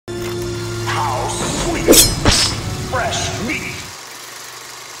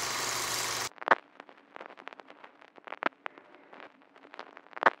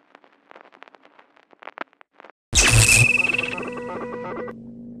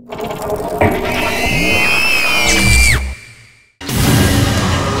Welcome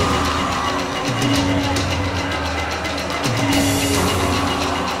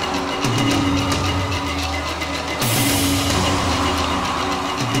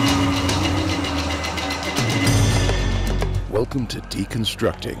to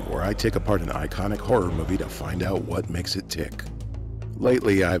Deconstructing, where I take apart an iconic horror movie to find out what makes it tick.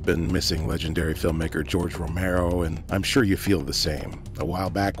 Lately, I've been missing legendary filmmaker George Romero, and I'm sure you feel the same. A while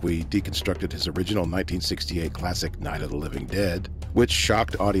back, we deconstructed his original 1968 classic Night of the Living Dead, which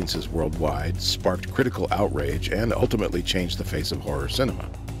shocked audiences worldwide, sparked critical outrage, and ultimately changed the face of horror cinema.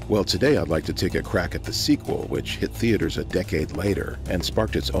 Well, today I'd like to take a crack at the sequel, which hit theaters a decade later and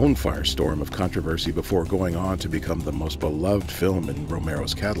sparked its own firestorm of controversy before going on to become the most beloved film in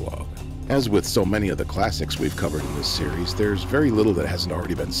Romero's catalog. As with so many of the classics we've covered in this series, there's very little that hasn't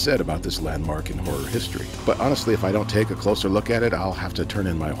already been said about this landmark in horror history. But honestly, if I don't take a closer look at it, I'll have to turn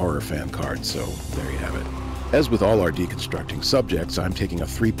in my horror fan card, so there you have it. As with all our deconstructing subjects, I'm taking a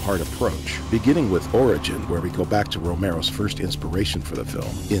three-part approach, beginning with Origin, where we go back to Romero's first inspiration for the film.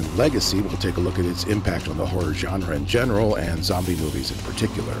 In Legacy, we'll take a look at its impact on the horror genre in general and zombie movies in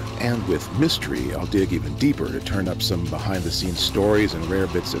particular. And with Mystery, I'll dig even deeper to turn up some behind-the-scenes stories and rare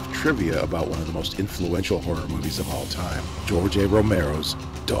bits of trivia about one of the most influential horror movies of all time, George A. Romero's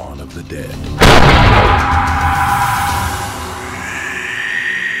Dawn of the Dead.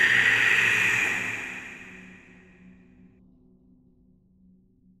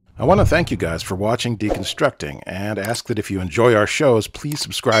 I want to thank you guys for watching Deconstructing and ask that if you enjoy our shows, please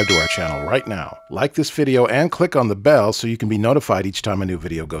subscribe to our channel right now. Like this video and click on the bell so you can be notified each time a new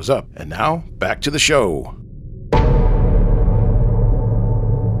video goes up. And now, back to the show.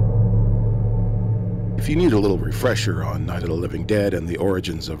 If you need a little refresher on Night of the Living Dead and the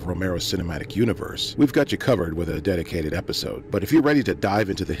origins of Romero's cinematic universe, we've got you covered with a dedicated episode. But if you're ready to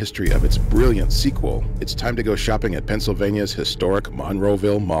dive into the history of its brilliant sequel, it's time to go shopping at Pennsylvania's historic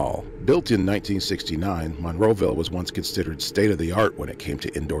Monroeville Mall. Built in 1969, Monroeville was once considered state-of-the-art when it came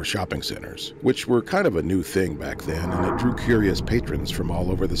to indoor shopping centers, which were kind of a new thing back then, and it drew curious patrons from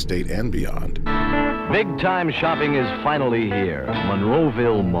all over the state and beyond. Big-time shopping is finally here,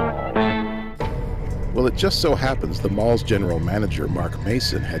 Monroeville Mall. Well, it just so happens the mall's general manager, Mark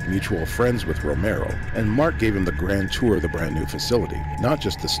Mason, had mutual friends with Romero, and Mark gave him the grand tour of the brand new facility. Not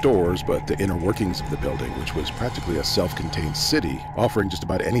just the stores, but the inner workings of the building, which was practically a self-contained city, offering just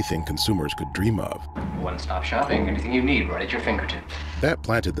about anything consumers could dream of. One-stop shopping, anything you need right at your fingertips. That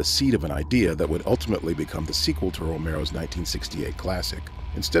planted the seed of an idea that would ultimately become the sequel to Romero's 1968 classic.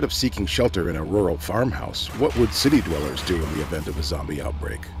 Instead of seeking shelter in a rural farmhouse, what would city dwellers do in the event of a zombie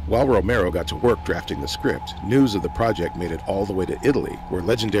outbreak? While Romero got to work drafting the script, news of the project made it all the way to Italy, where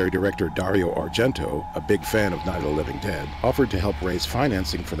legendary director Dario Argento, a big fan of Night of the Living Dead, offered to help raise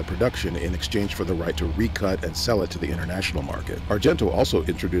financing for the production in exchange for the right to recut and sell it to the international market. Argento also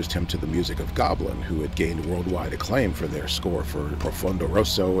introduced him to the music of Goblin, who had gained worldwide acclaim for their score for Profondo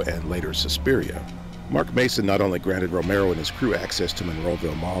Rosso and later Suspiria. Mark Mason not only granted Romero and his crew access to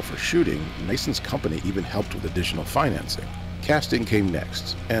Monroeville Mall for shooting, Mason's company even helped with additional financing. Casting came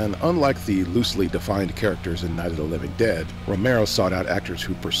next, and unlike the loosely defined characters in Night of the Living Dead, Romero sought out actors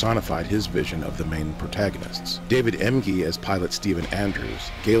who personified his vision of the main protagonists. David Emge as pilot Stephen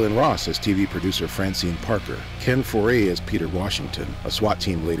Andrews, Galen Ross as TV producer Francine Parker, Ken Foree as Peter Washington, a SWAT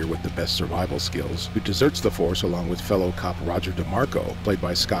team leader with the best survival skills, who deserts the force along with fellow cop Roger DeMarco, played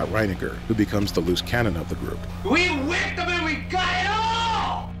by Scott Reiniger, who becomes the loose cannon of the group. We whipped them and we got it all!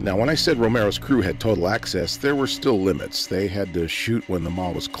 Now, when I said Romero's crew had total access, there were still limits. They had to shoot when the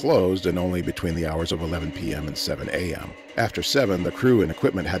mall was closed and only between the hours of 11 p.m. and 7 a.m. After 7, the crew and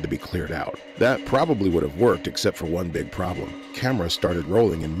equipment had to be cleared out. That probably would have worked except for one big problem. Cameras started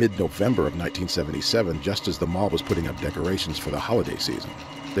rolling in mid-November of 1977, just as the mall was putting up decorations for the holiday season.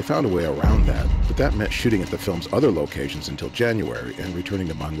 They found a way around that, but that meant shooting at the film's other locations until January and returning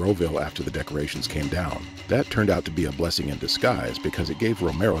to Monroeville after the decorations came down. That turned out to be a blessing in disguise because it gave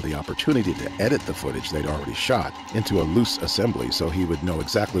Romero the opportunity to edit the footage they'd already shot into a loose assembly so he would know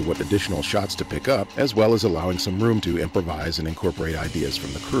exactly what additional shots to pick up, as well as allowing some room to improvise and incorporate ideas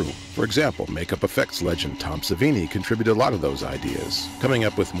from the crew. For example, makeup effects legend Tom Savini contributed a lot of those ideas, coming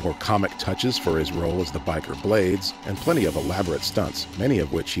up with more comic touches for his role as the biker Blades, and plenty of elaborate stunts, many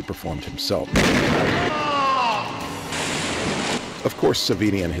of which he performed himself. Of course,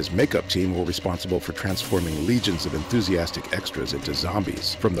 Savini and his makeup team were responsible for transforming legions of enthusiastic extras into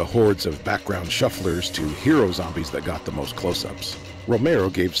zombies, from the hordes of background shufflers to hero zombies that got the most close-ups. Romero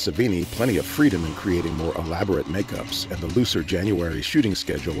gave Savini plenty of freedom in creating more elaborate makeups, and the looser January shooting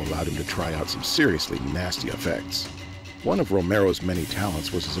schedule allowed him to try out some seriously nasty effects. One of Romero's many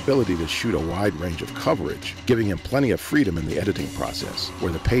talents was his ability to shoot a wide range of coverage, giving him plenty of freedom in the editing process,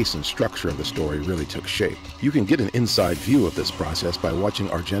 where the pace and structure of the story really took shape. You can get an inside view of this process by watching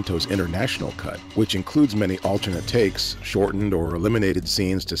Argento's international cut, which includes many alternate takes, shortened or eliminated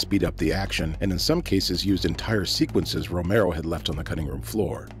scenes to speed up the action, and in some cases used entire sequences Romero had left on the cutting room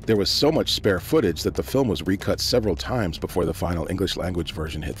floor. There was so much spare footage that the film was recut several times before the final English-language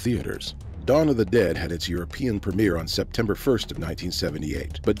version hit theaters. Dawn of the Dead had its European premiere on September 1st of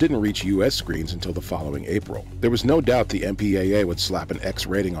 1978, but didn't reach U.S. screens until the following April. There was no doubt the MPAA would slap an X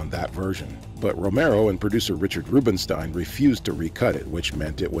rating on that version, but Romero and producer Richard Rubinstein refused to recut it, which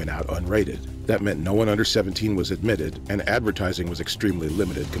meant it went out unrated. That meant no one under 17 was admitted, and advertising was extremely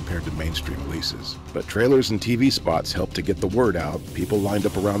limited compared to mainstream releases. But trailers and TV spots helped to get the word out, people lined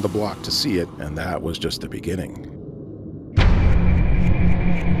up around the block to see it, and that was just the beginning.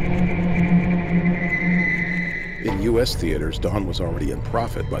 In U.S. theaters, Dawn was already in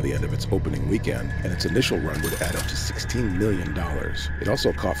profit by the end of its opening weekend, and its initial run would add up to $16 million. It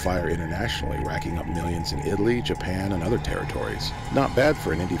also caught fire internationally, racking up millions in Italy, Japan, and other territories. Not bad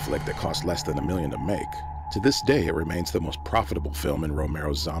for an indie flick that cost less than $1 million to make. To this day, it remains the most profitable film in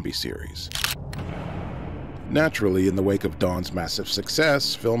Romero's zombie series. Naturally, in the wake of Dawn's massive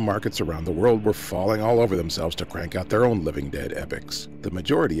success, film markets around the world were falling all over themselves to crank out their own Living Dead epics. The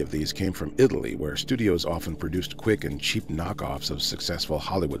majority of these came from Italy, where studios often produced quick and cheap knockoffs of successful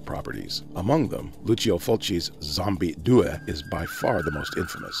Hollywood properties. Among them, Lucio Fulci's Zombie 2 is by far the most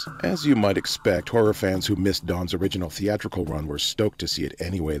infamous. As you might expect, horror fans who missed Dawn's original theatrical run were stoked to see it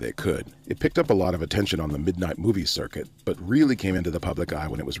any way they could. It picked up a lot of attention on the midnight movie circuit, but really came into the public eye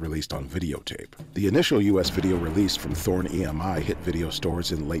when it was released on videotape. The initial U.S. video release from Thorn EMI hit video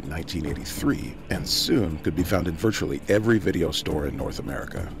stores in late 1983, and soon could be found in virtually every video store in North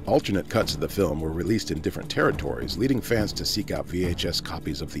America. Alternate cuts of the film were released in different territories, leading fans to seek out VHS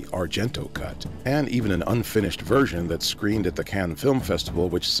copies of the Argento cut, and even an unfinished version that screened at the Cannes Film Festival,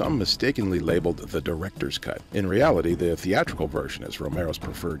 which some mistakenly labeled the director's cut. In reality, the theatrical version is Romero's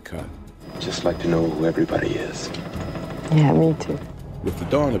preferred cut. Just like to know who everybody is. Yeah, me too. With the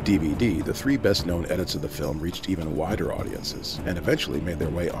dawn of DVD, the three best-known edits of the film reached even wider audiences, and eventually made their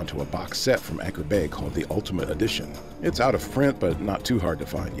way onto a box set from Anchor Bay called the Ultimate Edition. It's out of print, but not too hard to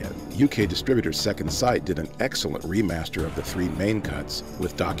find yet. UK distributor Second Sight did an excellent remaster of the three main cuts,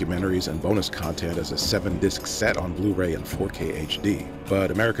 with documentaries and bonus content as a 7-disc set on Blu-ray and 4K HD,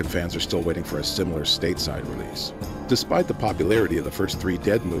 but American fans are still waiting for a similar stateside release. Despite the popularity of the first three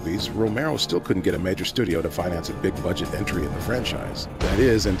Dead movies, Romero still couldn't get a major studio to finance a big-budget entry in the franchise. That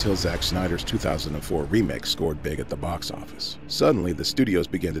is, until Zack Snyder's 2004 remake scored big at the box office. Suddenly, the studios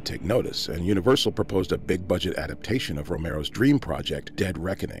began to take notice, and Universal proposed a big-budget adaptation of Romero's dream project, Dead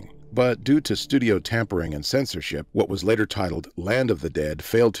Reckoning. But due to studio tampering and censorship, what was later titled Land of the Dead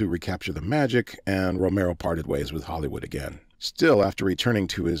failed to recapture the magic, and Romero parted ways with Hollywood again. Still, after returning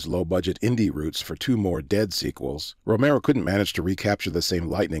to his low-budget indie roots for two more Dead sequels, Romero couldn't manage to recapture the same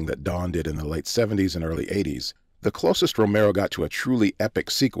lightning that Dawn did in the late 70s and early 80s. The closest Romero got to a truly epic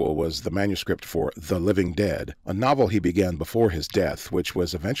sequel was the manuscript for The Living Dead, a novel he began before his death, which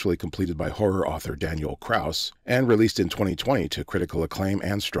was eventually completed by horror author Daniel Kraus, and released in 2020 to critical acclaim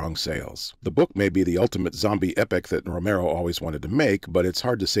and strong sales. The book may be the ultimate zombie epic that Romero always wanted to make, but it's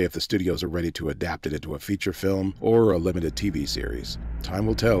hard to say if the studios are ready to adapt it into a feature film or a limited TV series. Time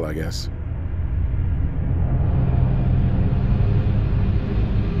will tell, I guess.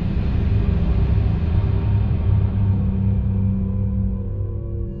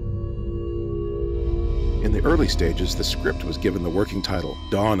 In the early stages, the script was given the working title,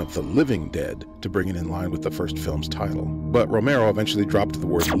 Dawn of the Living Dead, to bring it in line with the first film's title. But Romero eventually dropped the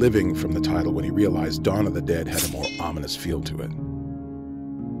word living from the title when he realized Dawn of the Dead had a more ominous feel to it.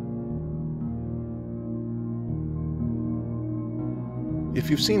 If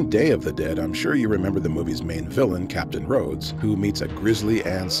you've seen Day of the Dead, I'm sure you remember the movie's main villain, Captain Rhodes, who meets a grisly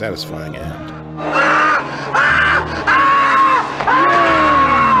and satisfying end.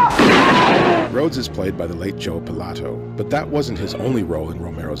 Rhodes is played by the late Joe Pilato, but that wasn't his only role in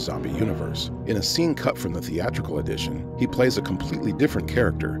Romero's zombie universe. In a scene cut from the theatrical edition, he plays a completely different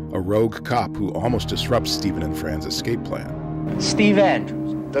character, a rogue cop who almost disrupts Stephen and Fran's escape plan. Steve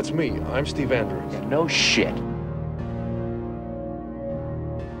Andrews. That's me. I'm Steve Andrews. Yeah, no shit.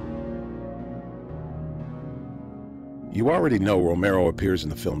 You already know Romero appears in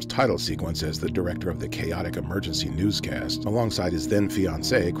the film's title sequence as the director of the chaotic emergency newscast, alongside his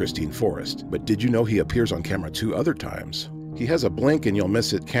then-fiancée, Christine Forrest. But did you know he appears on camera 2 other times? He has a blink and you'll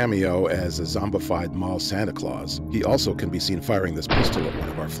miss it cameo as a zombified mall Santa Claus. He also can be seen firing this pistol at one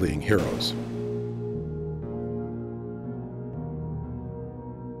of our fleeing heroes.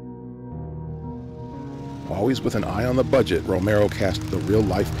 Always with an eye on the budget, Romero cast the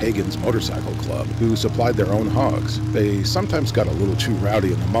real-life Pagans Motorcycle Club, who supplied their own hogs. They sometimes got a little too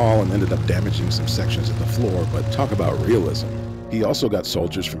rowdy in the mall and ended up damaging some sections of the floor, but talk about realism. He also got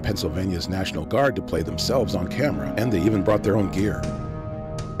soldiers from Pennsylvania's National Guard to play themselves on camera, and they even brought their own gear.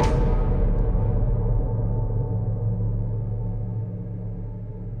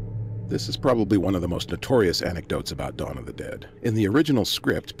 This is probably one of the most notorious anecdotes about Dawn of the Dead. In the original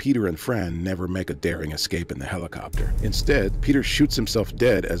script, Peter and Fran never make a daring escape in the helicopter. Instead, Peter shoots himself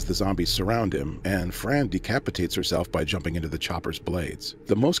dead as the zombies surround him, and Fran decapitates herself by jumping into the chopper's blades.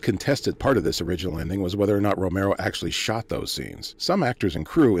 The most contested part of this original ending was whether or not Romero actually shot those scenes. Some actors and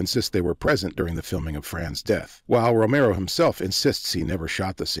crew insist they were present during the filming of Fran's death, while Romero himself insists he never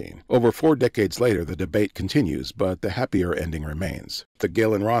shot the scene. Over 4 decades later, the debate continues, but the happier ending remains. The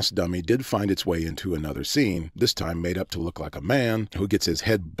Galen Ross dummy did find its way into another scene, this time made up to look like a man who gets his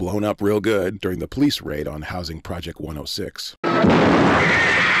head blown up real good during the police raid on Housing Project 106.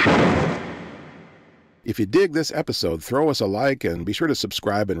 If you dig this episode, throw us a like and be sure to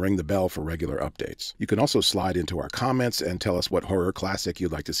subscribe and ring the bell for regular updates. You can also slide into our comments and tell us what horror classic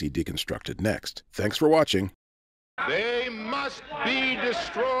you'd like to see deconstructed next. Thanks for watching. They must be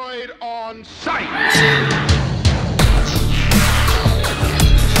destroyed on sight!